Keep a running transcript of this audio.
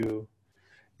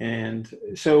And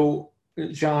so,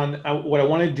 John, what I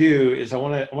want to do is I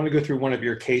want to go through one of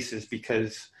your cases,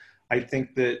 because I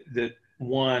think that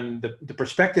one, the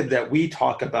perspective that we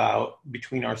talk about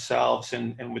between ourselves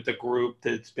and with the group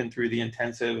that's been through the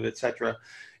intensive, et cetera,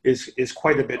 is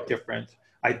quite a bit different,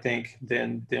 I think,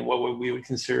 than what we would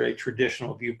consider a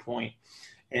traditional viewpoint.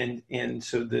 And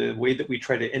so the way that we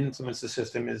try to influence the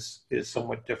system is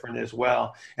somewhat different as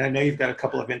well. And I know you've got a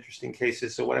couple of interesting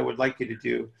cases. So what I would like you to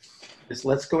do is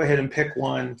let's go ahead and pick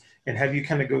one and have you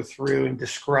kind of go through and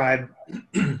describe,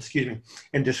 excuse me,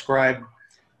 and describe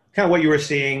kind of what you were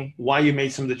seeing, why you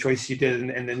made some of the choices you did,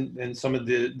 and then some of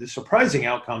the surprising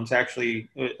outcomes, actually,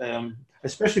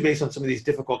 especially based on some of these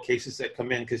difficult cases that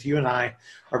come in, because you and I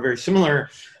are very similar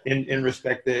in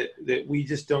respect that we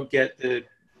just don't get the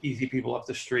easy people off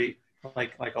the street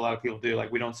like a lot of people do.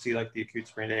 Like, we don't see like the acute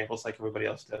sprained ankles like everybody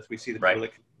else does. We see the people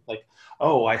that, like,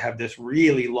 oh, I have this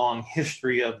really long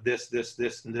history of this,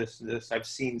 and this. I've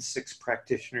seen 6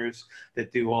 practitioners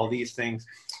that do all these things.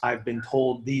 I've been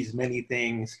told these many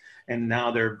things, and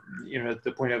now they're, at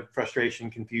the point of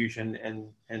frustration, confusion,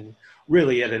 and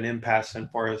really at an impasse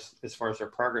as far as their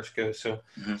progress goes. So,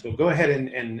 so go ahead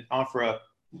and offer up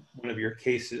one of your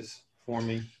cases for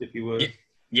me, if you would.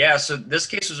 Yeah, so this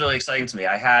case was really exciting to me.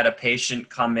 I had a patient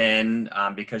come in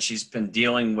because she's been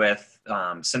dealing with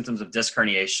symptoms of disc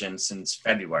herniation since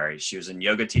February. She was in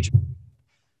yoga teacher,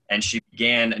 and she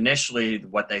began initially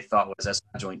what they thought was SI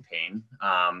joint pain.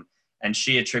 And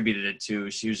she attributed it to,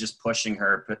 she was just pushing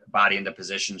her body into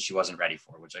positions she wasn't ready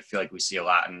for, which I feel like we see a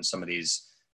lot in some of these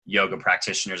yoga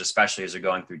practitioners, especially as they're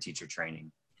going through teacher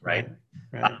training. Right.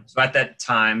 So at that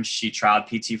time, she trialed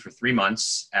PT for 3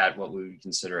 months at what we would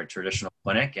consider a traditional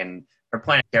clinic, and her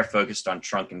plan of care focused on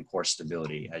trunk and core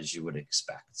stability, as you would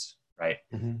expect. Right.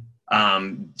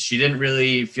 She didn't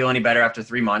really feel any better after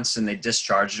 3 months, and they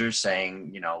discharged her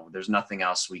saying, there's nothing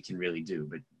else we can really do.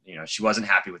 But, she wasn't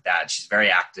happy with that. She's very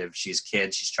active. She has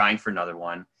kids. She's trying for another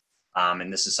one.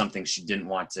 And this is something she didn't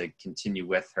want to continue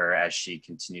with her as she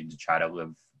continued to try to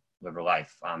live her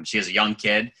life. She has a young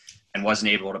kid and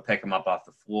wasn't able to pick him up off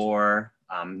the floor,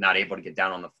 not able to get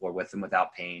down on the floor with him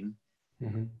without pain.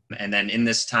 And then in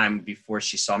this time before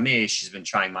she saw me, she's been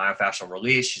trying myofascial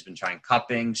release. She's been trying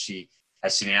cupping. She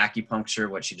has seen an acupuncture,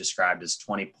 what she described as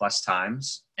 20 plus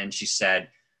times. And she said,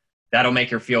 that'll make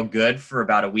her feel good for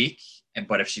about a week.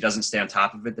 But if she doesn't stay on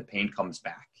top of it, the pain comes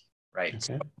back. Right.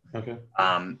 Okay.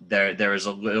 There is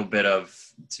a little bit of,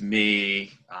 to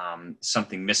me,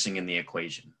 something missing in the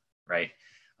equation. Right.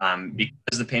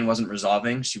 Because the pain wasn't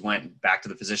resolving, she went back to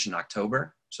the physician in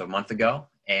October, so a month ago,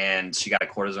 and she got a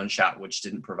cortisone shot, which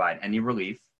didn't provide any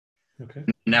relief.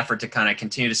 In an effort to kind of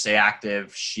continue to stay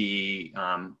active, she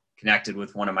connected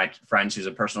with one of my friends who's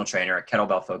a personal trainer, a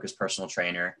kettlebell-focused personal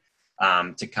trainer,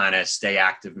 to kind of stay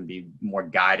active and be more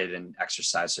guided in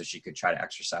exercise so she could try to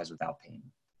exercise without pain.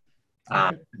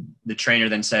 The trainer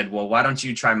then said, well, why don't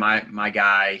you try my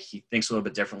guy? He thinks a little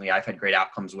bit differently. I've had great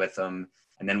outcomes with him.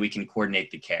 And then we can coordinate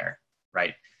the care,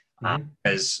 right?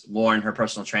 Because Lauren, her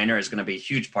personal trainer, is going to be a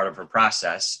huge part of her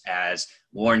process, as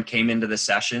Lauren came into the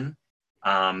session,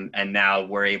 and now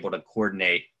we're able to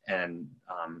coordinate and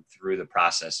through the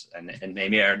process and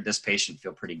maybe this patient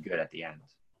feel pretty good at the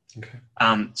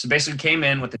end. So basically came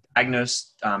in with a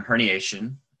diagnosed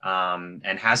herniation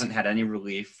and hasn't had any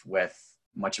relief with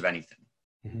much of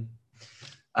anything.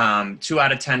 2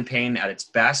 out of 10 pain at its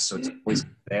best, so it's always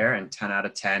there, and 10 out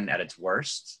of 10 at its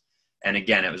worst. And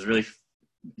again, it was really,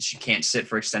 she can't sit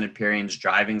for extended periods,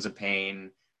 driving's a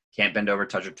pain, can't bend over,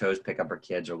 touch her toes, pick up her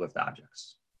kids, or lift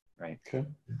objects, right?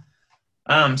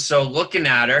 So looking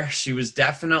at her, she was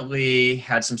definitely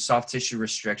had some soft tissue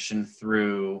restriction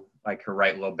through like her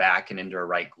right low back and into her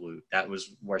right glute. That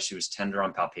was where she was tender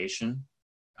on palpation.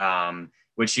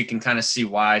 Which you can kind of see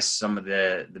why some of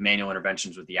the manual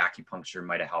interventions with the acupuncture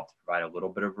might have helped provide a little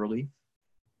bit of relief.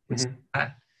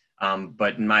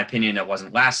 But in my opinion, it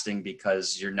wasn't lasting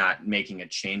because you're not making a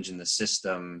change in the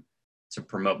system to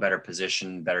promote better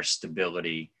position, better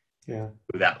stability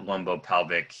through that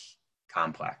lumbopelvic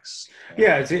complex.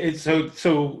 It's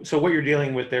so what you're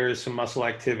dealing with there is some muscle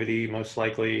activity, most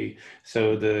likely.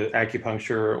 So the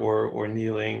acupuncture or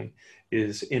kneeling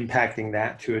is impacting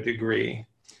that to a degree.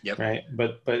 Right.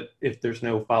 But if there's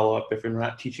no follow-up, if you're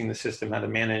not teaching the system how to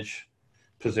manage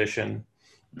position,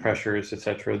 pressures, et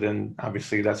cetera, then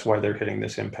obviously that's why they're hitting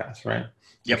this impasse, right?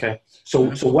 Okay.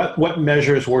 So what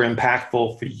measures were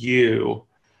impactful for you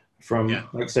from,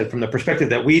 like I said, from the perspective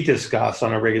that we discuss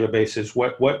on a regular basis?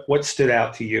 What stood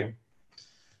out to you?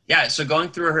 Yeah. So going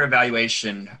through her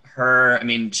evaluation,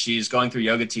 she's going through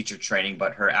yoga teacher training,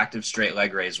 but her active straight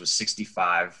leg raise was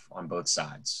 65 on both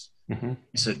sides. Mm-hmm.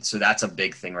 So that's a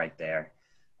big thing right there.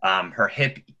 Her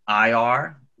hip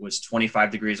IR was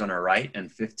 25 degrees on her right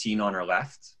and 15 on her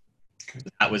left. So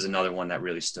that was another one that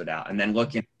really stood out. And then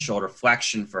looking at shoulder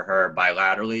flexion for her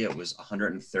bilaterally, it was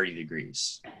 130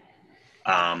 degrees.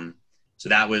 So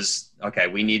that was, okay,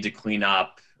 we need to clean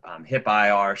up hip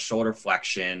IR, shoulder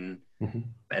flexion, Mm-hmm.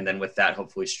 and then with that,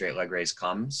 hopefully straight leg raise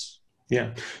comes.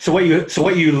 Yeah. So what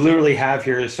you literally have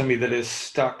here is somebody that is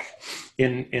stuck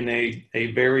in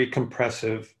a very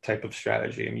compressive type of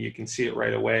strategy. I mean, you can see it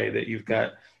right away that you've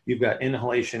got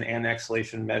inhalation and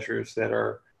exhalation measures that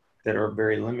are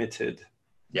very limited.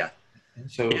 Yeah.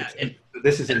 So, yeah,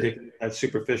 this is indicative of that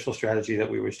superficial strategy that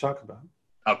we always talk about.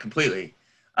 Oh, completely.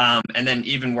 And then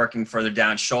even working further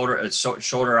down, shoulder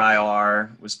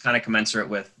IR was kind of commensurate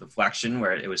with the flexion,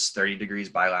 where it was 30 degrees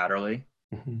bilaterally.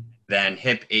 Mm-hmm. Then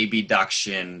hip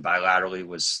abduction bilaterally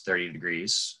was 30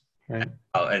 degrees. Right.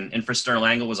 And infrasternal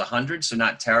angle was 100, so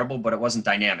not terrible, but it wasn't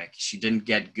dynamic. She didn't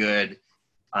get good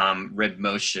rib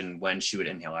motion when she would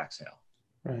inhale, exhale.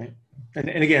 Right. And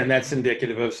again, that's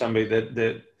indicative of somebody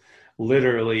that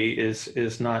literally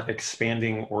is not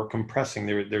expanding or compressing.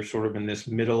 They're sort of in this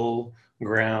middle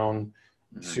ground,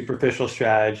 mm-hmm. superficial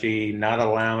strategy, not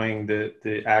allowing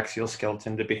the axial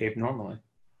skeleton to behave normally.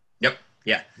 Yep.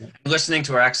 Yeah. Listening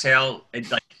to her exhale,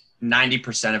 like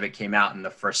 90% of it came out in the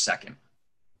first second.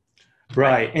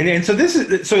 Right. And so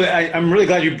I'm really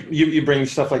glad you bring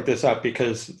stuff like this up,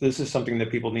 because this is something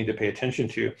that people need to pay attention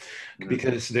to, mm-hmm.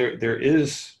 because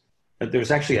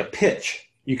there's actually a pitch.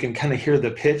 You can kind of hear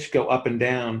the pitch go up and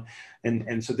down.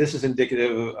 And so this is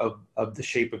indicative of the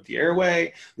shape of the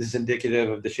airway. This is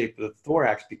indicative of the shape of the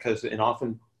thorax, because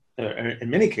in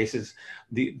many cases,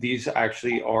 these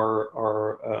actually are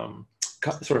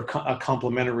sort of a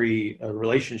complementary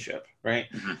relationship, right?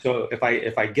 Mm-hmm. So if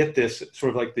I get this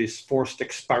sort of like this forced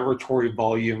expiratory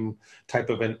volume type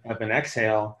of an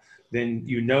exhale, then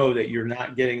you know that you're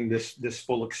not getting this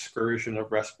full excursion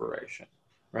of respiration,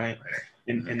 right?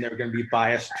 And they're going to be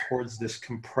biased towards this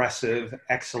compressive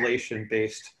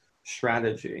exhalation-based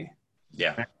strategy.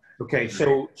 Yeah. Okay.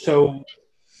 So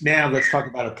now let's talk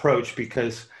about approach,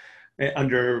 because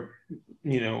under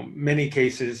many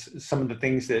cases, some of the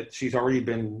things that she's already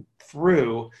been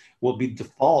through will be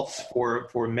defaults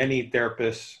for many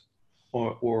therapists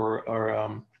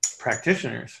or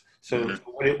practitioners. So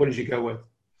mm-hmm. what did you go with?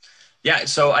 Yeah,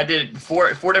 so I did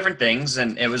four different things,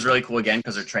 and it was really cool again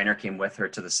because her trainer came with her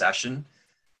to the session,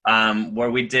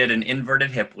 where we did an inverted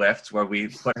hip lift, where we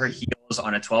put her heels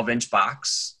on a 12-inch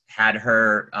box, had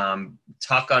her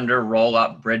tuck under, roll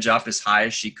up, bridge up as high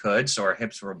as she could, so her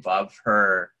hips were above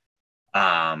her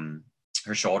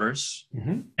shoulders,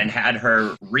 mm-hmm. and had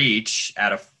her reach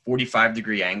at a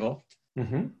 45-degree angle,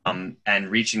 mm-hmm.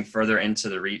 And reaching further into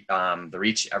the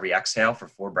reach every exhale for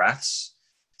 4 breaths,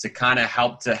 to kind of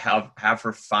help to have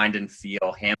her find and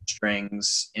feel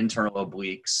hamstrings, internal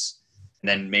obliques, and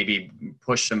then maybe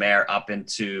push some air up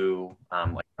into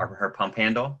like her pump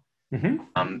handle.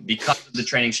 Mm-hmm. Because of the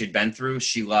training she'd been through,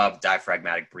 she loved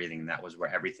diaphragmatic breathing. That was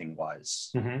where everything was.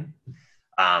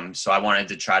 Mm-hmm. So I wanted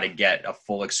to try to get a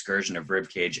full excursion of rib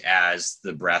cage as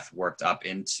the breath worked up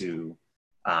into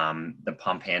the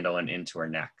pump handle and into her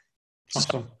neck.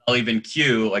 Awesome. So I'll even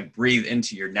cue, like, breathe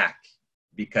into your neck,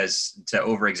 because to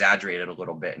over exaggerate it a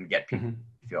little bit and get people mm-hmm.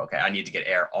 to feel, okay, I need to get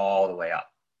air all the way up.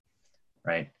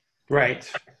 Right. Right.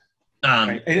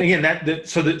 Right. And again,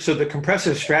 so the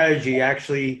compressive strategy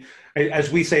actually,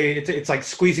 as we say, it's like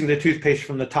squeezing the toothpaste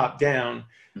from the top down.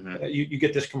 Mm-hmm. You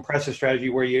get this compressive strategy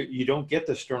where you don't get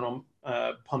the sternum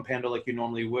pump handle like you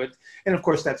normally would. And of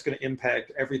course, that's going to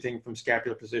impact everything from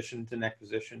scapular position to neck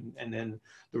position, and then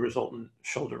the resultant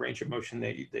shoulder range of motion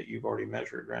that you've already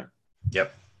measured, right?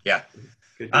 Yep. Yeah.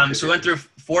 So we went through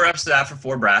 4 reps of that for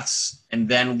 4 breaths, and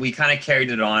then we kind of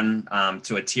carried it on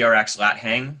to a TRX lat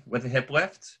hang with a hip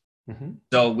lift. Mm-hmm.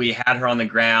 So we had her on the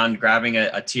ground grabbing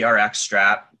a TRX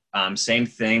strap, same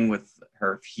thing with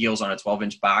her heels on a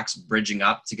 12-inch box, bridging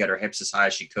up to get her hips as high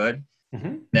as she could,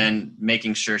 mm-hmm. then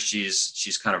making sure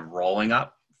she's kind of rolling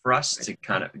up for us to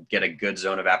kind of get a good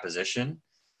zone of apposition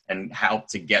and help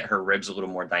to get her ribs a little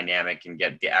more dynamic and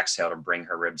get the exhale to bring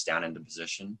her ribs down into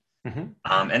position.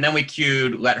 Mm-hmm. And then we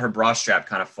cued, let her bra strap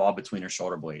kind of fall between her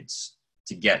shoulder blades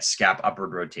to get scap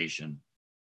upward rotation.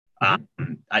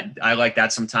 Mm-hmm. I like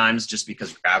that sometimes, just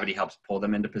because gravity helps pull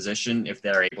them into position if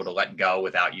they're able to let go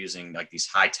without using like these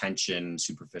high tension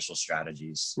superficial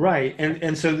strategies. Right.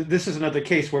 And so this is another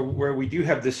case where we do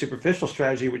have this superficial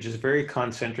strategy, which is very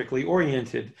concentrically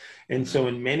oriented. And so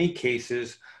in many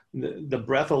cases, the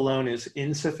breath alone is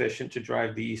insufficient to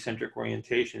drive the eccentric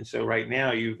orientation. So right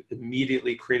now you've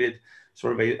immediately created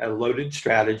sort of a loaded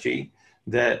strategy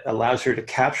that allows her to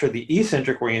capture the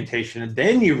eccentric orientation, and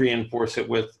then you reinforce it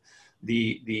with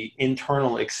the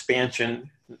internal expansion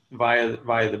via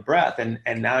the breath,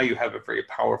 and now you have a very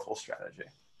powerful strategy.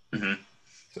 Mm-hmm.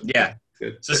 So, yeah.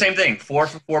 Good. So same thing, 4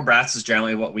 for 4 breaths is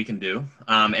generally what we can do.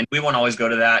 And we won't always go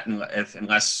to that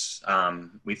unless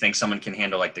we think someone can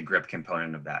handle like the grip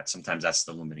component of that. Sometimes that's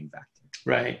the limiting factor.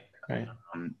 Right.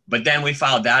 But then we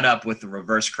followed that up with the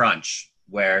reverse crunch,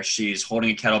 where she's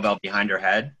holding a kettlebell behind her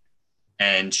head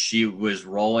and she was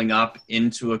rolling up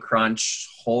into a crunch,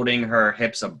 holding her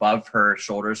hips above her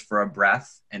shoulders for a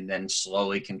breath, and then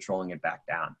slowly controlling it back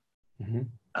down.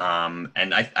 Mm-hmm.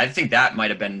 And I think that might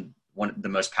have been the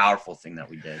most powerful thing that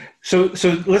we did. So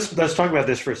let's talk about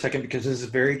this for a second, because this is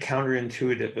very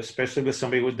counterintuitive, especially with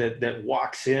somebody that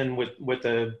walks in with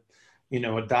a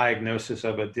diagnosis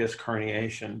of a disc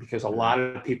herniation, because a lot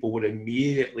of people would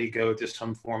immediately go to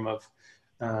some form of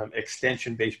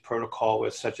extension-based protocol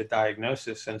with such a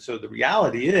diagnosis. And so the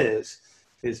reality is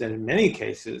that in many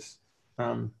cases,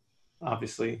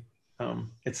 obviously,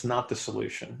 it's not the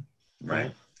solution,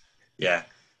 right? Yeah.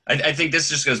 I think this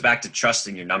just goes back to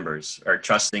trusting your numbers or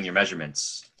trusting your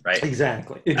measurements, right?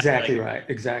 Exactly right.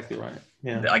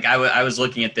 Yeah. Like I was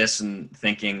looking at this and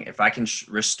thinking, if I can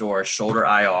restore shoulder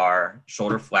IR,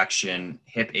 shoulder flexion,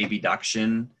 hip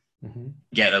abduction, mm-hmm.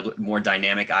 get a more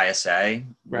dynamic ISA,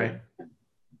 right, we'll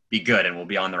be good, and we'll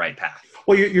be on the right path.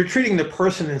 Well, you're treating the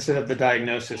person instead of the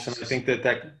diagnosis, and I think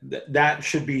that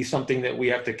should be something that we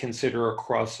have to consider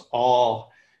across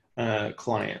all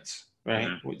clients. Right.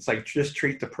 Mm-hmm. It's like, just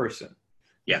treat the person.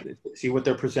 Yeah. See what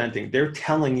they're presenting. They're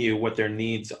telling you what their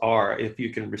needs are. If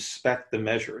you can respect the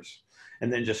measures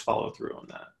and then just follow through on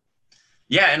that.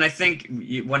 Yeah. And I think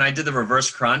when I did the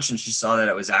reverse crunch and she saw that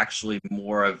it was actually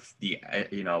more of the,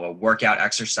 a workout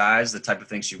exercise, the type of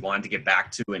thing she wanted to get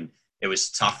back to, and it was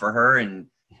tough for her. And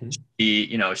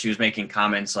mm-hmm. she was making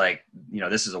comments like,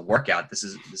 this is a workout. This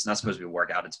is not supposed to be a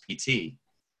workout. It's PT.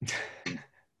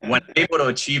 When I'm able to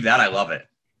achieve that, I love it.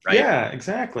 Right? Yeah,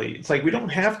 exactly. It's like we don't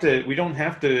have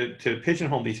to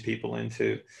pigeonhole these people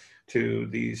into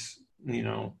these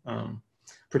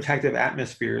protective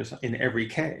atmospheres in every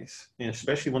case.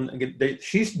 Especially when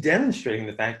she's demonstrating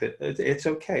the fact that it's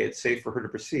okay, it's safe for her to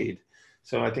proceed.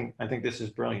 So I think this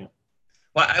is brilliant.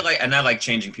 Well, I like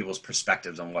changing people's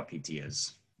perspectives on what PT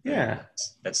is. Yeah,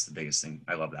 that's the biggest thing.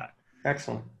 I love that.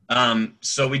 Excellent.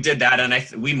 So we did that, and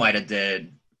we might have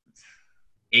did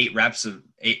 8 reps of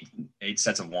 8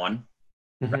 sets of 1,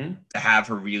 mm-hmm. right, to have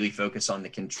her really focus on the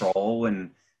control and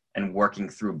working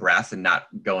through breath and not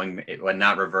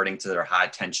reverting to their high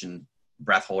tension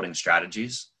breath holding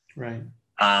strategies. Right.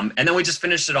 And then we just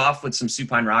finished it off with some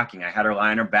supine rocking. I had her lie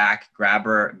on her back, grab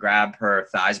her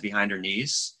thighs behind her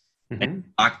knees, mm-hmm. and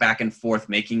rock back and forth,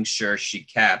 making sure she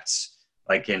kept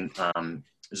like in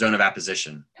zone of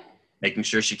apposition, making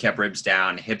sure she kept ribs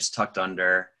down, hips tucked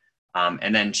under.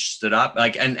 And then stood up,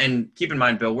 and keep in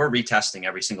mind, Bill, we're retesting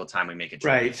every single time we make a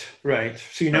change. Right.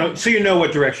 So you know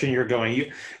what direction you're going.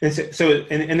 And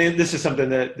this is something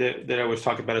that I was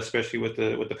talking about, especially with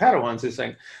the Padawans, is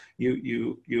like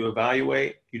you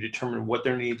evaluate, you determine what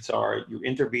their needs are, you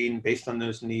intervene based on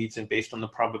those needs and based on the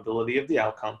probability of the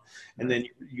outcome, and then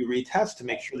you retest to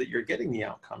make sure that you're getting the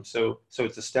outcome. So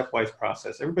it's a stepwise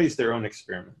process. Everybody's their own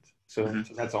experiment. So, mm-hmm.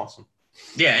 So that's awesome.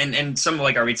 Yeah, and some of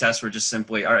like our retests were just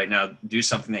simply, all right, now do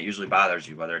something that usually bothers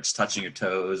you, whether it's touching your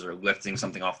toes or lifting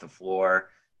something off the floor,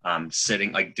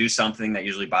 sitting, like do something that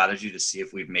usually bothers you to see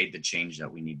if we've made the change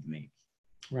that we need to make.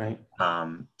 Right.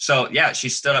 So yeah, she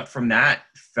stood up from that,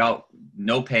 felt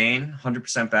no pain,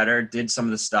 100% better, did some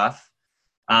of the stuff.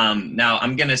 Now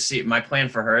my plan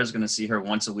for her is going to see her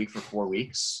once a week for 4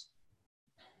 weeks.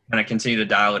 Going to continue to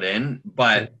dial it in,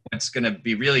 but what's going to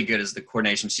be really good is the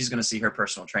coordination. She's going to see her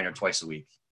personal trainer twice a week,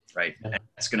 right? Yeah. And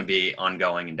it's going to be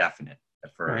ongoing, indefinite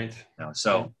for right.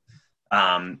 So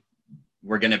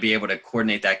we're going to be able to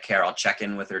coordinate that care. I'll check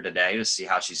in with her today to see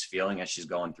how she's feeling as she's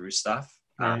going through stuff.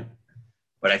 Right.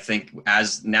 But I think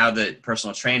as now the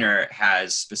personal trainer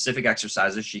has specific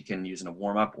exercises she can use in a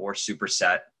warm up or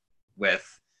superset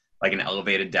with like an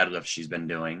elevated deadlift she's been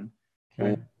doing,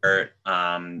 right. Or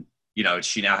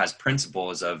she now has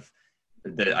principles of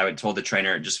that. I would told the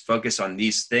trainer, just focus on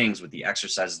these things with the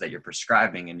exercises that you're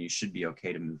prescribing, and you should be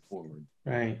okay to move forward.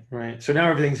 Right. So now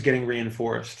everything's getting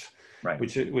reinforced. Right.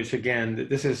 Which again,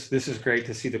 this is great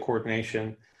to see the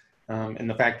coordination, and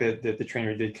the fact that the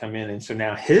trainer did come in, and so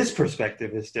now his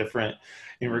perspective is different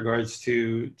in regards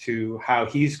to how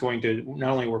he's going to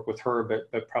not only work with her,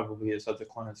 but probably his other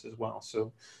clients as well.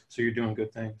 So you're doing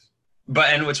good things.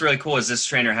 And what's really cool is this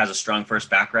trainer has a strong first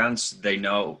background. So they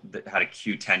know how to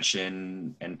cue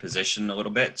tension and position a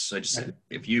little bit. So just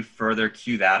if you further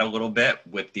cue that a little bit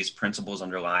with these principles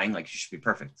underlying, like, you should be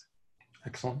perfect.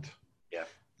 Excellent. Yeah.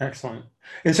 Excellent.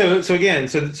 And so again,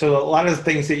 so a lot of the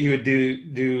things that you would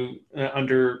do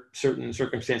under certain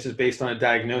circumstances based on a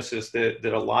diagnosis that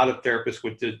a lot of therapists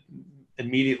would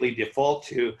immediately default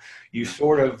to, you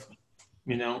sort of,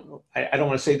 I don't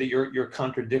want to say that you're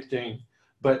contradicting,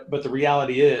 but the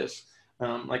reality is,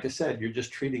 like I said, you're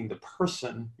just treating the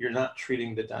person. You're not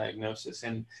treating the diagnosis,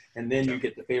 and then you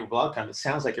get the favorable outcome. It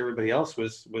sounds like everybody else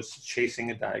was chasing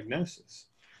a diagnosis.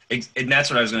 And that's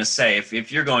what I was going to say.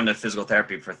 If you're going to physical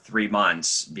therapy for 3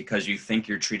 months because you think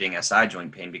you're treating SI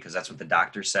joint pain because that's what the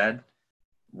doctor said,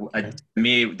 to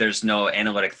me, there's no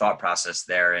analytic thought process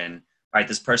there. And all right,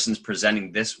 this person's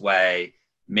presenting this way.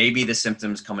 Maybe the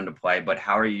symptoms come into play, but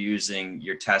how are you using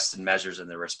your tests and measures and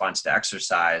the response to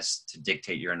exercise to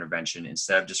dictate your intervention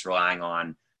instead of just relying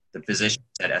on the physician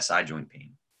said SI joint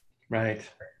pain? Right.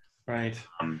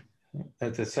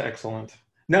 That's excellent.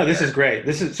 No, this is great.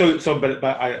 This is but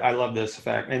I love this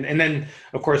fact. And then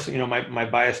of course, my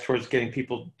bias towards getting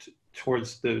people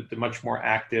towards the much more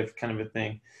active kind of a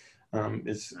thing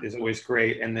is always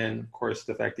great. And then of course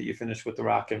the fact that you finish with the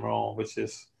rock and roll, which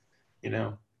is,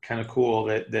 kind of cool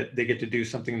that they get to do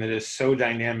something that is so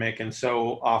dynamic and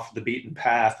so off the beaten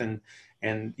path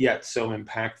and yet so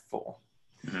impactful.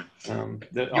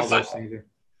 All those things are.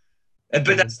 But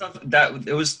that stuff, that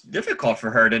it was difficult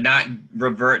for her to not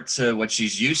revert to what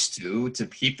she's used to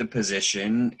keep the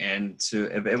position, and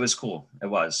it was cool. It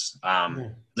was.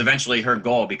 Eventually her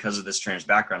goal, because of this trainer's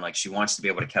background, like, she wants to be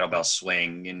able to kettlebell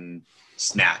swing and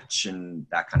snatch and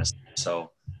that kind of stuff.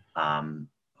 So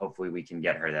hopefully we can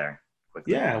get her there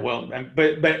quickly. Yeah, well,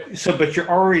 but you're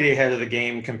already ahead of the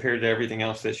game compared to everything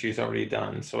else that she's already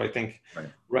done. So I think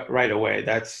right away,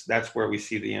 that's where we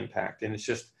see the impact. And it's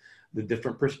just the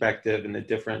different perspective and the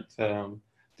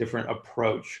different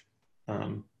approach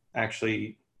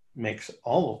actually makes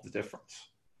all of the difference.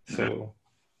 So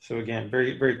again,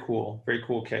 very, very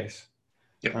cool case.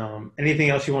 Yep. Anything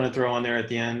else you want to throw on there at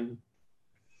the end?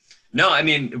 No, I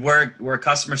mean, we're a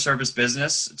customer service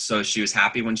business. So she was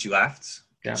happy when she left.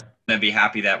 Yeah. She's gonna be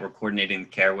happy that we're coordinating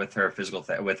care with her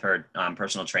with her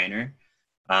personal trainer.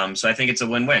 So I think it's a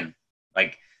win-win.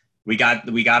 Like, we got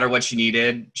her what she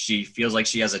needed. She feels like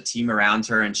she has a team around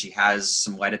her and she has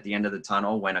some light at the end of the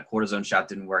tunnel. When a cortisone shot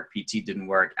didn't work, PT didn't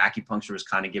work, acupuncture was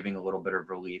kind of giving a little bit of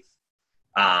relief.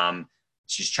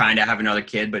 She's trying to have another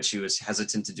kid, but she was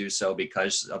hesitant to do so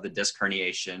because of the disc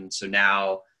herniation. So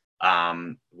now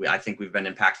I think we've been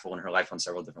impactful in her life on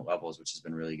several different levels, which has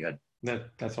been really good.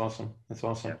 That's awesome. That's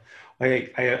awesome. Yeah.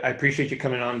 I appreciate you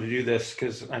coming on to do this,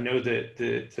 because I know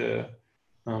that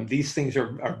these things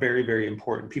are very, very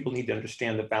important. People need to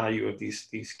understand the value of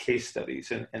these case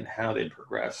studies and how they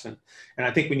progress. And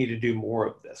I think we need to do more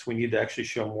of this. We need to actually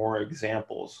show more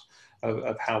examples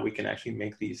of how we can actually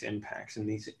make these impacts and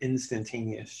these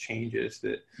instantaneous changes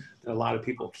that a lot of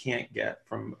people can't get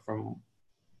from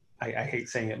I hate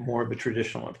saying it, more of a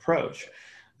traditional approach.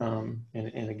 And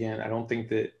again, I don't think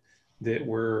that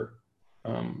we're,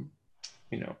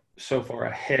 so far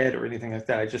ahead or anything like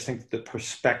that. I just think the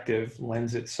perspective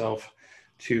lends itself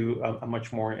to a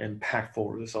much more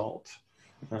impactful result.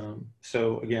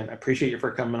 So again, I appreciate you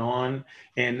for coming on,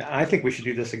 and I think we should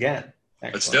do this again.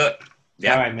 Actually. Let's do it.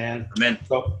 Yeah. All right, man. Amen.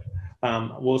 So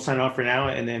we'll sign off for now,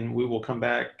 and then we will come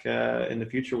back in the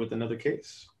future with another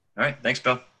case. All right. Thanks,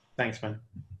 Bill. Thanks, man.